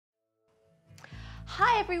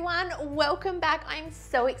Hi everyone, welcome back. I'm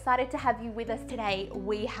so excited to have you with us today.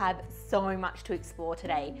 We have so much to explore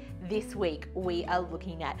today. This week we are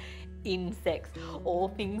looking at insects, all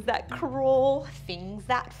things that crawl, things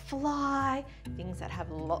that fly, things that have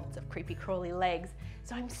lots of creepy crawly legs.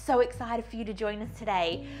 So I'm so excited for you to join us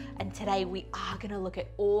today. And today we are going to look at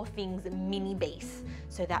all things mini beasts.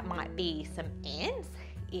 So that might be some ants,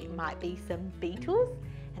 it might be some beetles,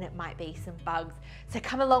 and it might be some bugs. So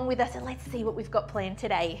come along with us and let's see what we've got planned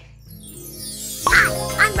today.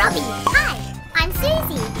 Hi, I'm Robbie. Hi, I'm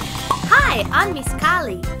Susie. Hi, I'm Miss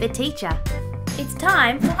Carly, the teacher. It's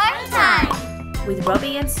time for Hometime with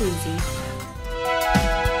Robbie and Susie.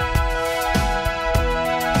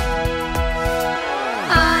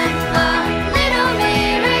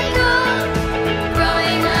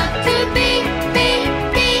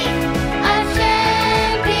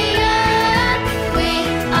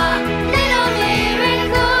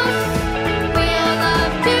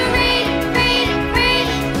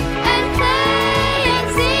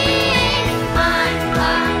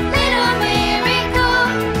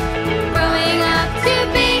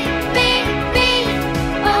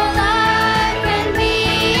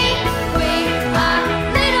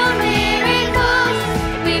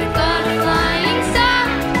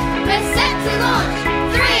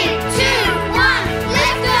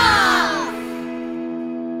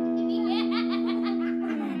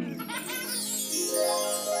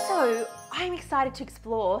 To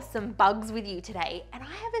explore some bugs with you today, and I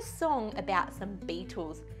have a song about some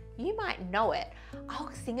beetles. You might know it.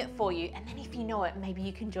 I'll sing it for you, and then if you know it, maybe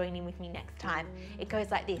you can join in with me next time. It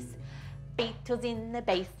goes like this. Beetles in the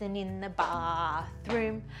basin in the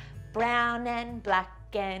bathroom, brown and black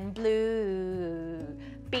and blue.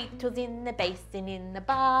 Beetles in the basin in the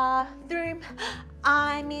bathroom,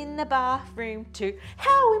 I'm in the bathroom too.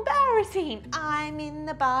 How embarrassing, I'm in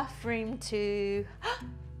the bathroom too.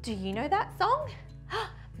 Do you know that song?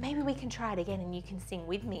 Maybe we can try it again and you can sing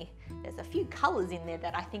with me. There's a few colours in there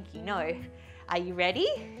that I think you know. Are you ready?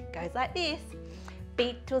 It goes like this.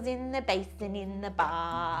 Beetles in the basin in the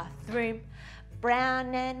bathroom,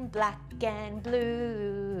 brown and black and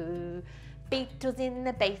blue. Beetles in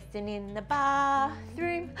the basin in the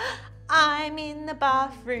bathroom, I'm in the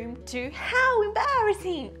bathroom too. How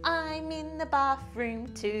embarrassing, I'm in the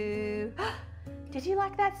bathroom too. Did you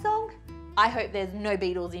like that song? I hope there's no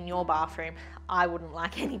beetles in your bathroom. I wouldn't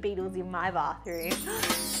like any beetles in my bathroom.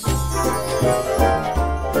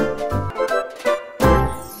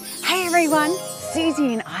 Hey everyone,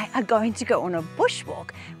 Susie and I are going to go on a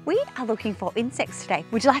bushwalk. We are looking for insects today.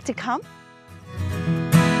 Would you like to come?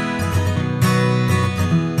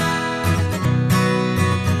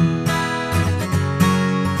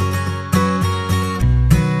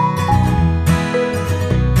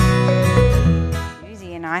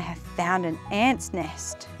 I have found an ant's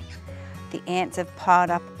nest. The ants have piled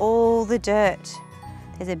up all the dirt.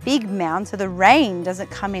 There's a big mound so the rain doesn't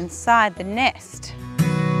come inside the nest.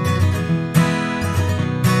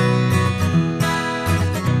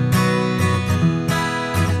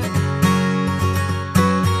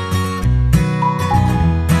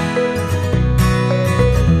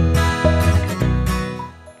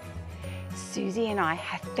 Susie and I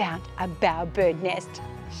have found a bowerbird nest.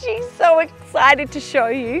 She's so excited to show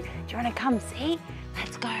you. Do you want to come see?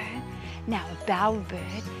 Let's go. Now, a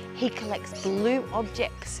bowerbird, he collects blue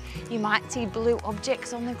objects. You might see blue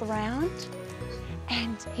objects on the ground,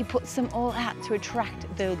 and he puts them all out to attract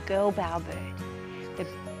the girl bowerbird. The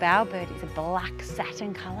bowerbird is a black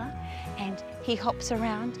satin colour, and he hops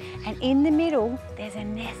around, and in the middle, there's a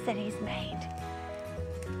nest that he's made.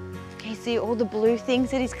 Can you see all the blue things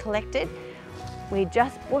that he's collected? We're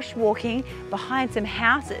just bushwalking behind some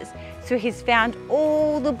houses, so he's found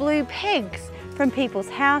all the blue pegs from people's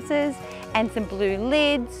houses and some blue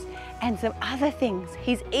lids and some other things.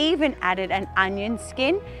 He's even added an onion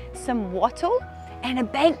skin, some wattle and a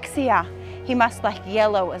banksia. He must like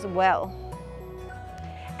yellow as well.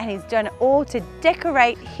 And he's done it all to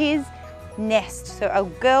decorate his nest, so a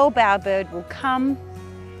girl bowerbird will come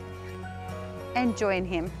and join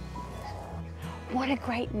him. What a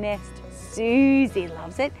great nest. Susie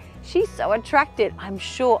loves it. She's so attracted. I'm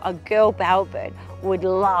sure a girl bowerbird would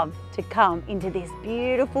love to come into this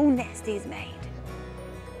beautiful nest he's made.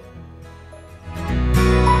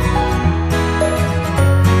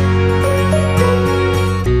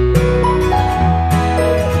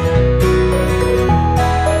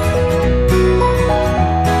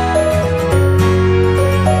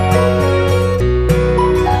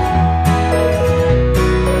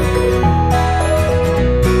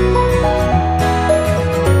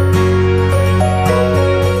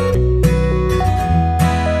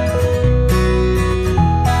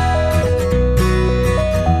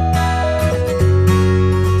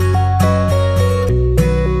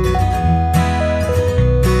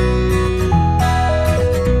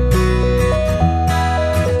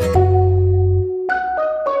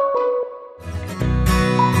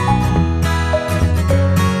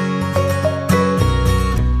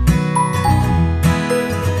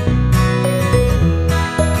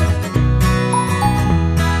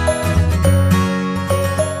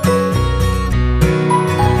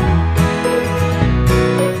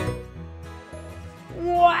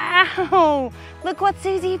 what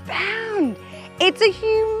Susie found. It's a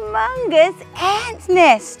humongous ant's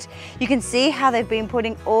nest. You can see how they've been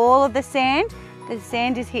putting all of the sand. The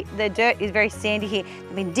sand is here, the dirt is very sandy here.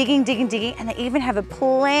 They've been digging, and they even have a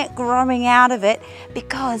plant growing out of it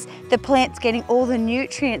because the plant's getting all the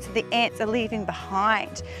nutrients that the ants are leaving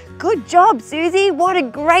behind. Good job, Susie. What a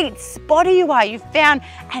great spotter you are. You found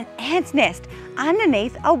an ant's nest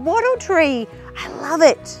underneath a wattle tree. I love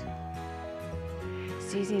it.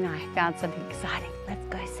 Susie and I found something exciting. Let's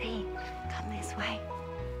go see. Come this way.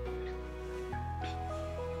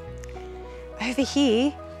 Over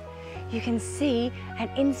here, you can see an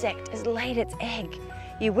insect has laid its egg.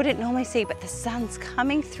 You wouldn't normally see, but the sun's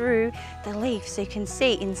coming through the leaf, so you can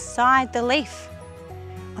see inside the leaf.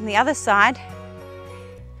 On the other side,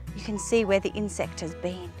 you can see where the insect has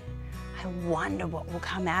been. I wonder what will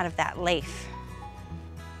come out of that leaf.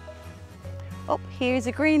 Oh, here's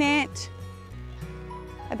a green ant.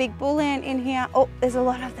 A big bull ant in here. Oh, there's a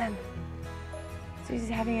lot of them. Susie's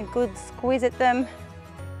having a good squeeze at them.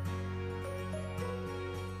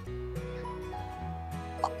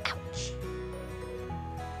 Oh, ouch.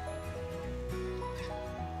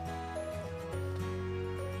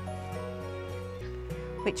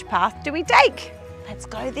 Which path do we take? Let's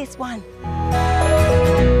go this one.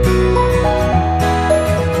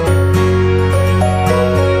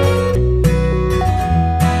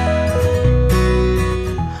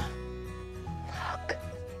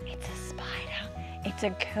 It's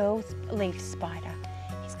a curl leaf spider.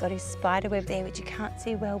 He's got his spider web there, which you can't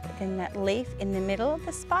see well, but then that leaf in the middle of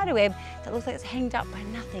the spider web that looks like it's hanged up by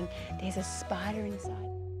nothing, there's a spider inside.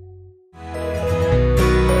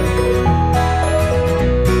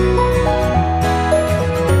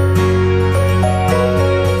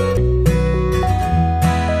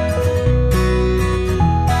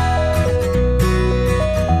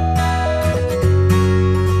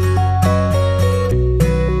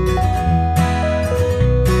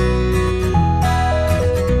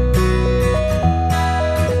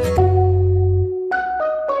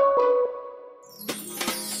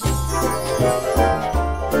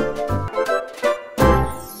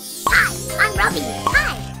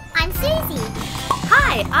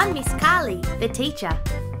 The teacher.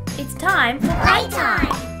 It's time for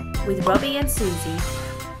Playtime with Robbie and Susie.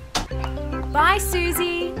 Bye,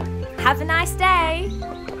 Susie. Have a nice day.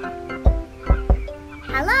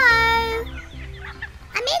 Hello.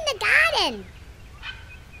 I'm in the garden.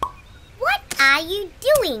 What are you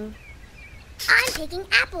doing? I'm picking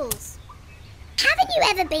apples. Haven't you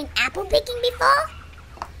ever been apple picking before?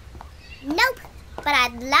 Nope, but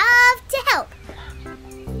I'd love to help.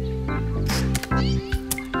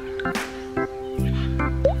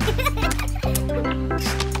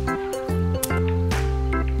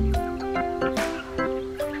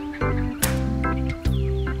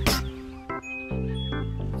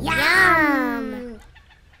 Yum!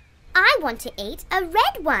 I want to eat a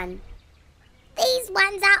red one. These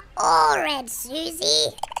ones are all red,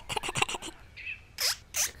 Susie.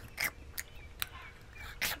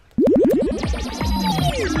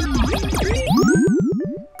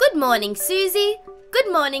 Good morning, Susie.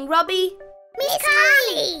 Good morning, Robbie. Miss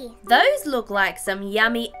Carly! Those look like some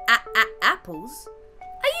yummy apples.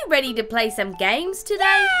 Are you ready to play some games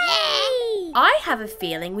today? Yay! I have a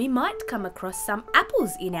feeling we might come across some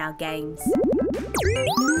apples in our games.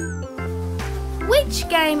 Which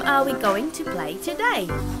game are we going to play today?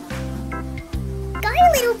 Go,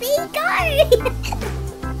 little bee, go!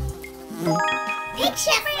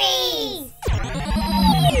 Picture freeze!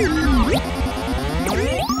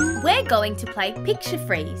 We're going to play Picture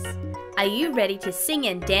Freeze. Are you ready to sing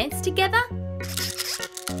and dance together?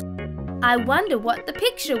 I wonder what the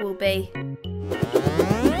picture will be.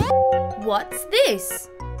 What's this?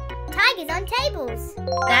 Tigers on tables.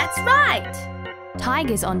 That's right.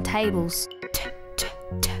 Tigers on tables.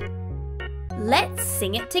 Let's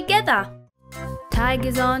sing it together.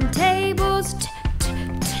 Tigers on tables.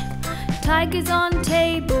 Tigers on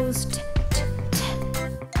tables.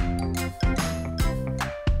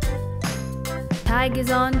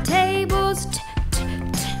 Tigers on tables.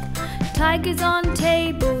 Tigers on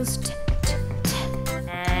tables.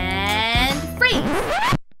 And freeze.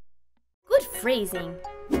 Good freezing.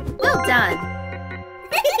 Well done.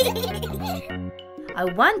 I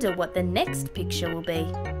wonder what the next picture will be.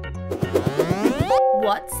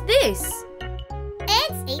 What's this?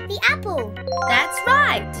 Ants eat the apple. That's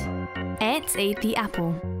right. Ants eat the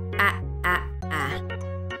apple.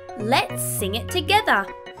 Let's sing it together.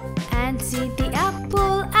 Ants eat the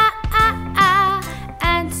apple.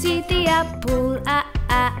 Ants eat the apple.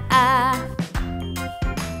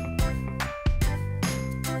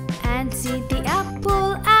 Ants eat the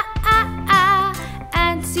apple.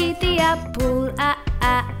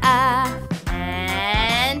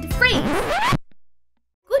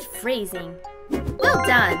 amazing. Well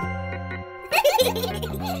done.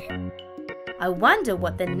 I wonder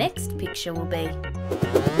what the next picture will be.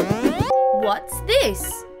 What's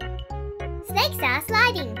this? Snakes are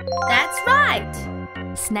sliding. That's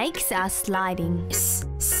right. Snakes are sliding.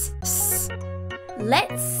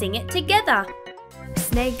 Let's sing it together.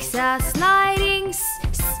 Snakes are sliding.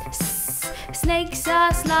 Snakes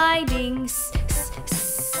are sliding.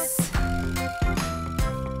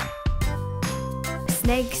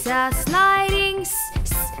 Snakes are sliding.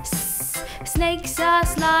 Snakes are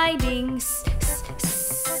sliding.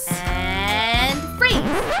 And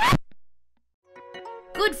freeze.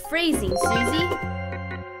 Good freezing, Susie.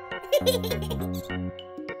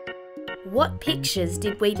 What pictures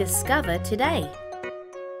did we discover today?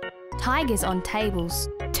 Tigers on tables.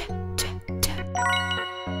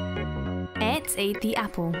 Ants eat the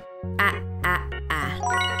apple.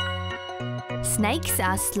 Snakes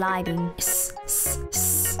are sliding.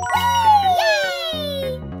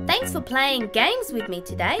 Yay! Thanks for playing games with me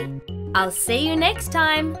today. I'll see you next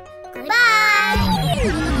time. Goodbye!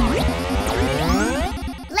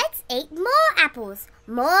 Let's eat more apples.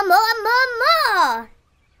 More.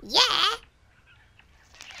 Yeah!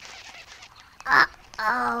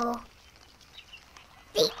 Uh-oh.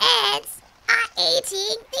 The ants are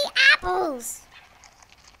eating the apples.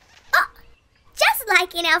 Oh, just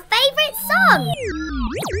like in our favourite song.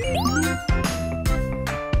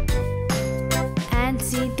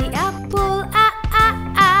 Ants eat the apple.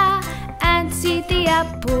 Ants eat the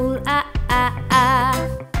apple.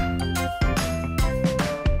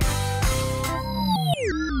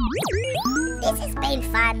 This has been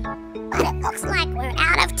fun, but it looks like we're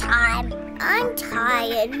out of time. I'm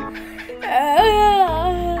tired.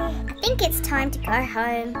 I think it's time to go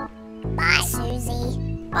home. Bye,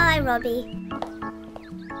 Susie. Bye, Robbie.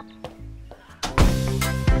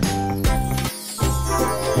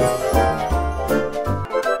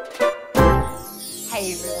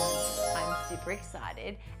 Hey everyone, I'm super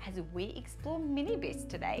excited as we explore MiniBeasts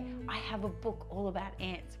today. I have a book all about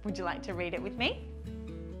ants. Would you like to read it with me?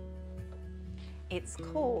 It's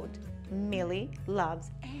called Millie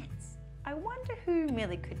Loves Ants. I wonder who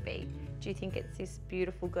Millie could be. Do you think it's this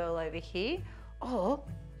beautiful girl over here? Or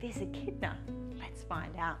there's Echidna? Let's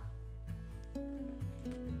find out.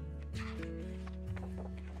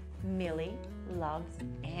 Millie loves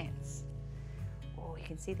ants. Oh, you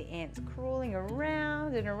can see the ants crawling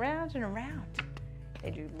around and around and around.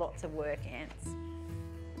 They do lots of work, ants.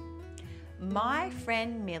 My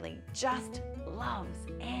friend Millie just loves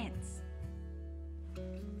ants.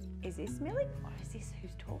 Is this Millie or is this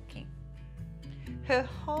who's talking? Her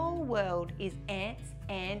whole world is ants,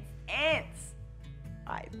 ants, ants.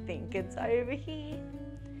 I think it's over here.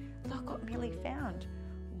 Look what Millie found.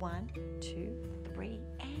 1, 2, 3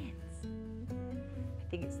 ants. I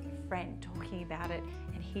think it's the friend talking about it,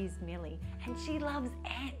 and here's Millie, and she loves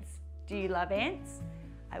ants. Do you love ants?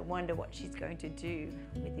 I wonder what she's going to do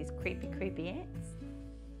with these creepy ants.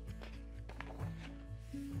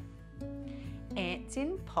 Ants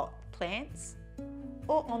in pot plants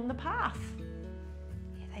or on the path.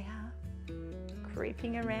 Here they are,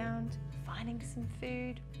 creeping around, finding some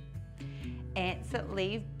food. Ants that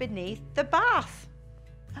leave beneath the bath.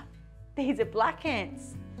 These are black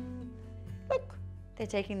ants. Look, they're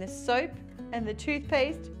taking the soap and the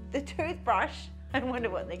toothpaste, the toothbrush. I wonder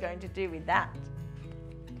what they're going to do with that.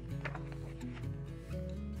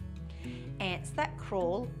 Ants that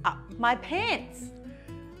crawl up my pants.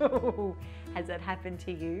 Has that happened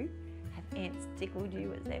to you? Have ants tickled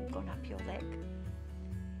you as they've gone up your leg?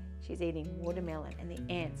 She's eating watermelon and the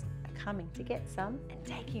ants are coming to get some and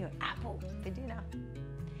taking your apple for dinner.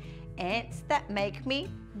 Ants that make me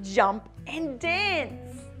jump and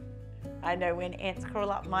dance. I know when ants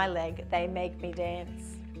crawl up my leg, they make me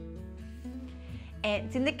dance.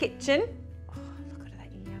 Ants in the kitchen. Oh, look at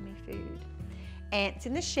that yummy food. Ants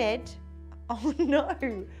in the shed. Oh no,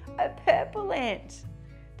 a purple ant.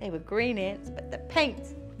 They were green ants, but the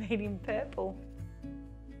paint made him purple.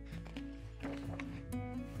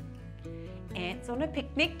 Ants on a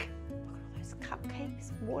picnic. Look at all those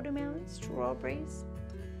cupcakes, watermelons, strawberries.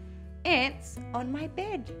 Ants on my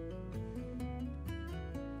bed.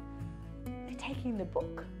 They're taking the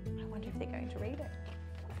book. I wonder if they're going to read it.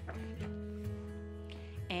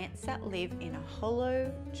 Ants that live in a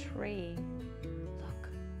hollow tree. Look,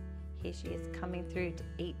 here she is coming through to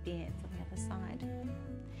eat the ants on the other side.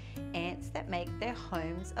 Ants that make their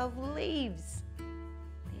homes of leaves.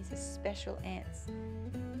 These are special ants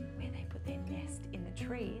where they put their nest in the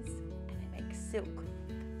trees and they make silk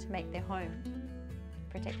to make their home,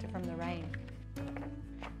 protect it from the rain.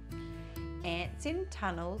 Ants in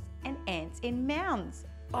tunnels and ants in mounds.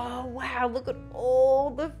 Oh wow, look at all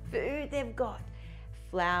the food they've got.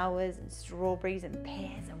 Flowers and strawberries and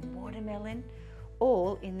pears and watermelon,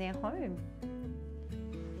 all in their home.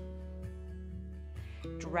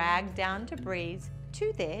 Drag down debris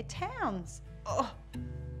to their towns. Oh,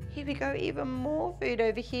 here we go, even more food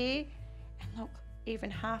over here. And look, even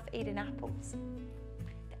half-eaten apples.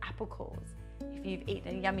 The apple cores. If you've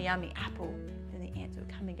eaten a yummy, yummy apple, then the ants will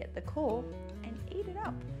come and get the core and eat it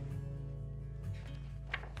up.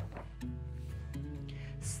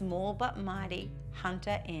 Small but mighty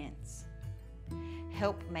hunter ants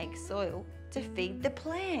help make soil to feed the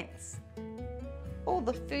plants. All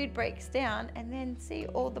the food breaks down, and then see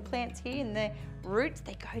all the plants here and the roots,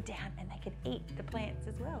 they go down and they can eat the plants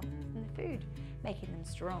as well and the food, making them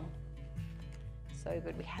strong. So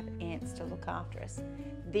good, we have ants to look after us.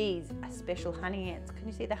 These are special honey ants. Can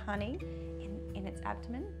you see the honey in its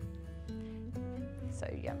abdomen? So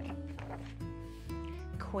yummy.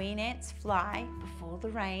 Queen ants fly before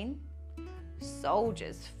the rain.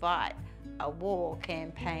 Soldiers fight a war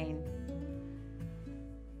campaign.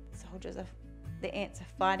 The ants are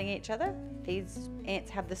fighting each other. These ants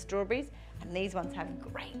have the strawberries and these ones have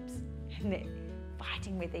grapes, and they're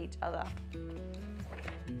fighting with each other.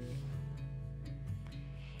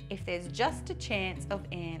 If there's just a chance of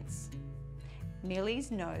ants, Millie's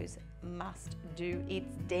nose must do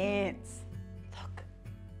its dance. Look,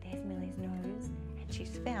 there's Millie's nose, and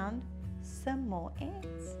she's found some more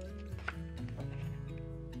ants.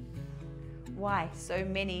 Why so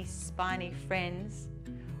many spiny friends?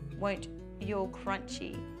 Won't your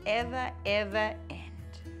crunchy ever end?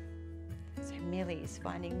 So Millie is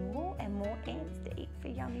finding more and more ants to eat for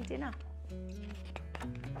yummy dinner.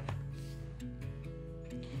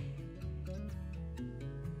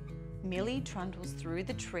 Millie trundles through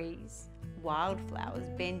the trees, wildflowers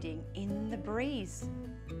bending in the breeze.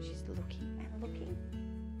 She's looking and looking.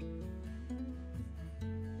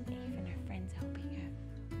 Even her friends helping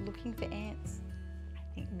her, looking for ants.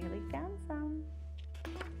 I think Millie found some.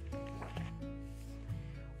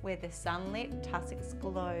 Where the sunlit tussocks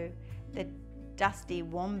glow, the dusty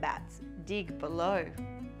wombats dig below.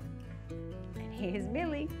 And here's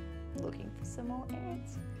Millie looking for some more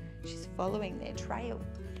ants. She's following their trail.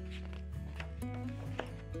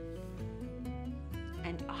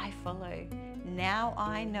 And I follow. Now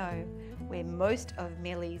I know where most of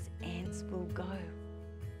Millie's ants will go.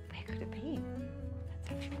 Where could it be?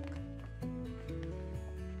 Let's have a look.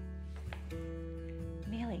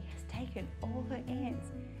 Millie has taken all her ants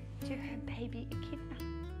to her baby Echidna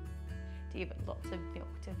to give it lots of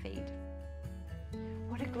milk to feed.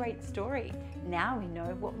 What a great story. Now we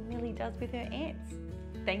know what Millie does with her ants.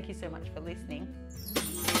 Thank you so much for listening.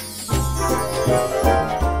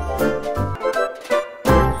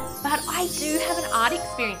 But I do have an art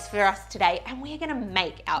experience for us today, and we're gonna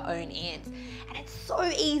make our own ants. And it's so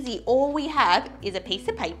easy. All we have is a piece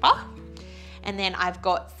of paper, and then I've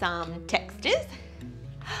got some textures,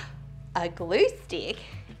 a glue stick,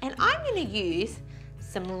 and I'm gonna use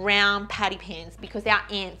some round patty pans because our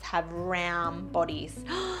ants have round bodies.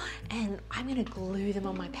 And I'm gonna glue them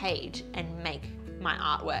on my page and make my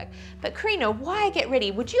artwork. But Karina, while I get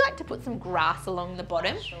ready, would you like to put some grass along the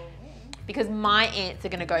bottom? Because my ants are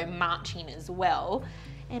gonna go marching as well.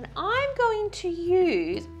 And I'm going to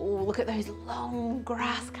use, oh, look at those long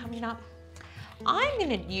grass coming up. I'm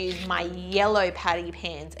gonna use my yellow patty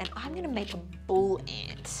pans and I'm gonna make a bull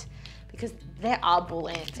ant. Because there are bull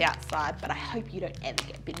ants outside, but I hope you don't ever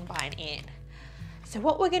get bitten by an ant. So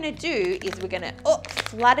what we're gonna do is we're gonna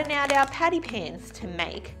flatten out our patty pans to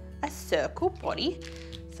make a circle body.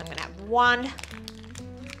 So I'm gonna have one,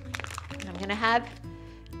 and I'm gonna have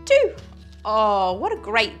two. Oh, what a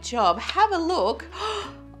great job. Have a look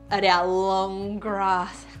at our long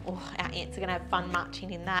grass. Oh, our ants are gonna have fun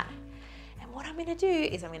marching in that. And what I'm gonna do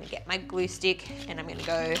is I'm gonna get my glue stick and I'm gonna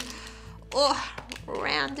go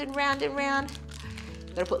round and round and round.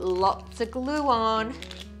 I'm gonna put lots of glue on.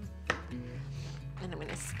 And I'm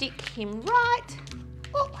gonna stick him right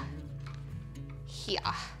here.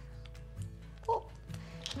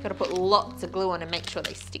 Gotta put lots of glue on and make sure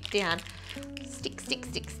they stick down. Stick, stick,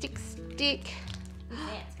 stick, stick, stick.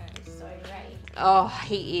 That's going to be so great. Oh,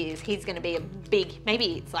 he is. He's gonna be a big,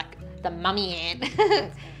 maybe it's like the mummy ant.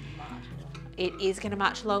 It is gonna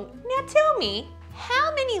march along. Now tell me,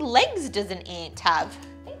 how many legs does an ant have?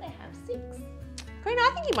 I think they have 6. Karina,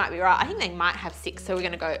 I think you might be right. I think they might have 6. So we're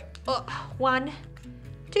gonna go 1,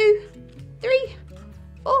 2, 3,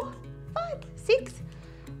 4, 5, 6.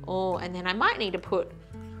 Oh, and then I might need to put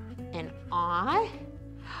an eye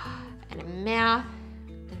and a mouth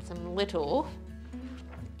and some little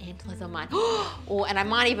antlers on mine. Oh, and I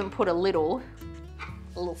might even put a little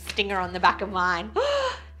A little stinger on the back of mine.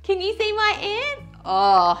 Can you see my ant?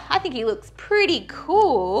 Oh, I think he looks pretty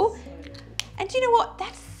cool. And do you know what?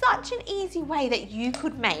 That's such an easy way that you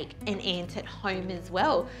could make an ant at home as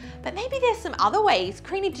well. But maybe there's some other ways.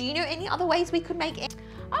 Karina, do you know any other ways we could make ants?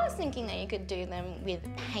 I was thinking that you could do them with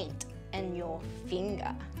paint and your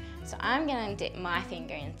finger. So I'm gonna dip my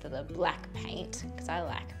finger into the black paint because I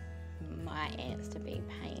like my ants to be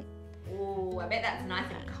paint. Oh, I bet that's nice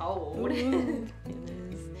and cold.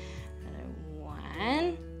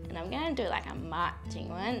 One, and I'm gonna do like a marching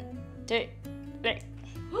 1, 2, 3.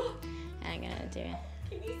 I'm gonna do.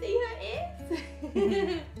 Can you see her ants?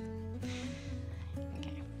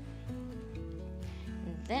 Okay.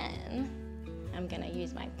 And then I'm gonna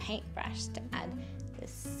use my paintbrush to add the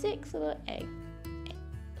 6 little egg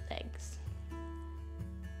legs.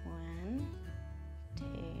 1, 2,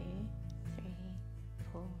 3,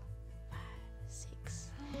 4, 5,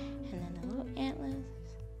 6, and then the little antlers.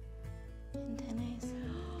 Antennas.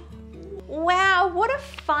 Wow, what a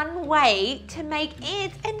fun way to make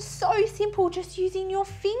ants, and so simple, just using your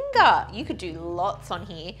finger. You could do lots on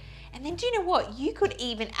here. And then do you know what? You could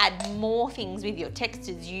even add more things with your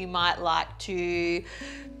textures. You might like to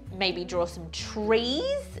maybe draw some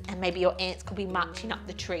trees, and maybe your ants could be marching up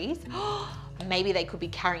the trees. Maybe they could be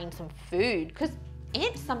carrying some food, because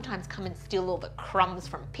ants sometimes come and steal all the crumbs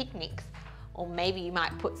from picnics. Or maybe you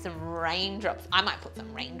might put some raindrops. I might put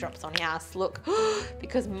some raindrops on yours, look,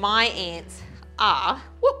 because my ants are,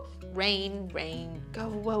 whoop, rain, rain,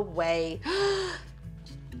 go away.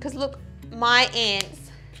 Because look, my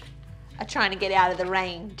ants are trying to get out of the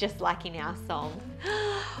rain, just like in our song.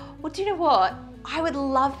 Well, do you know what? I would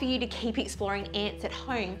love for you to keep exploring ants at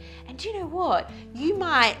home. And do you know what? You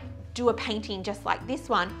might do a painting just like this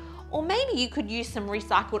one, or maybe you could use some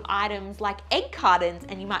recycled items like egg cartons,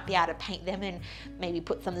 and you might be able to paint them and maybe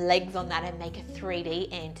put some legs on that and make a 3D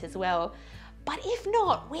ant as well. But if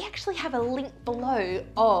not, we actually have a link below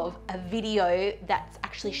of a video that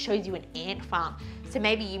actually shows you an ant farm. So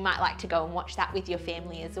maybe you might like to go and watch that with your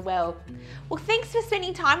family as well. Well, thanks for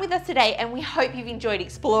spending time with us today, and we hope you've enjoyed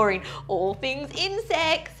exploring all things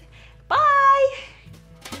insects. Bye.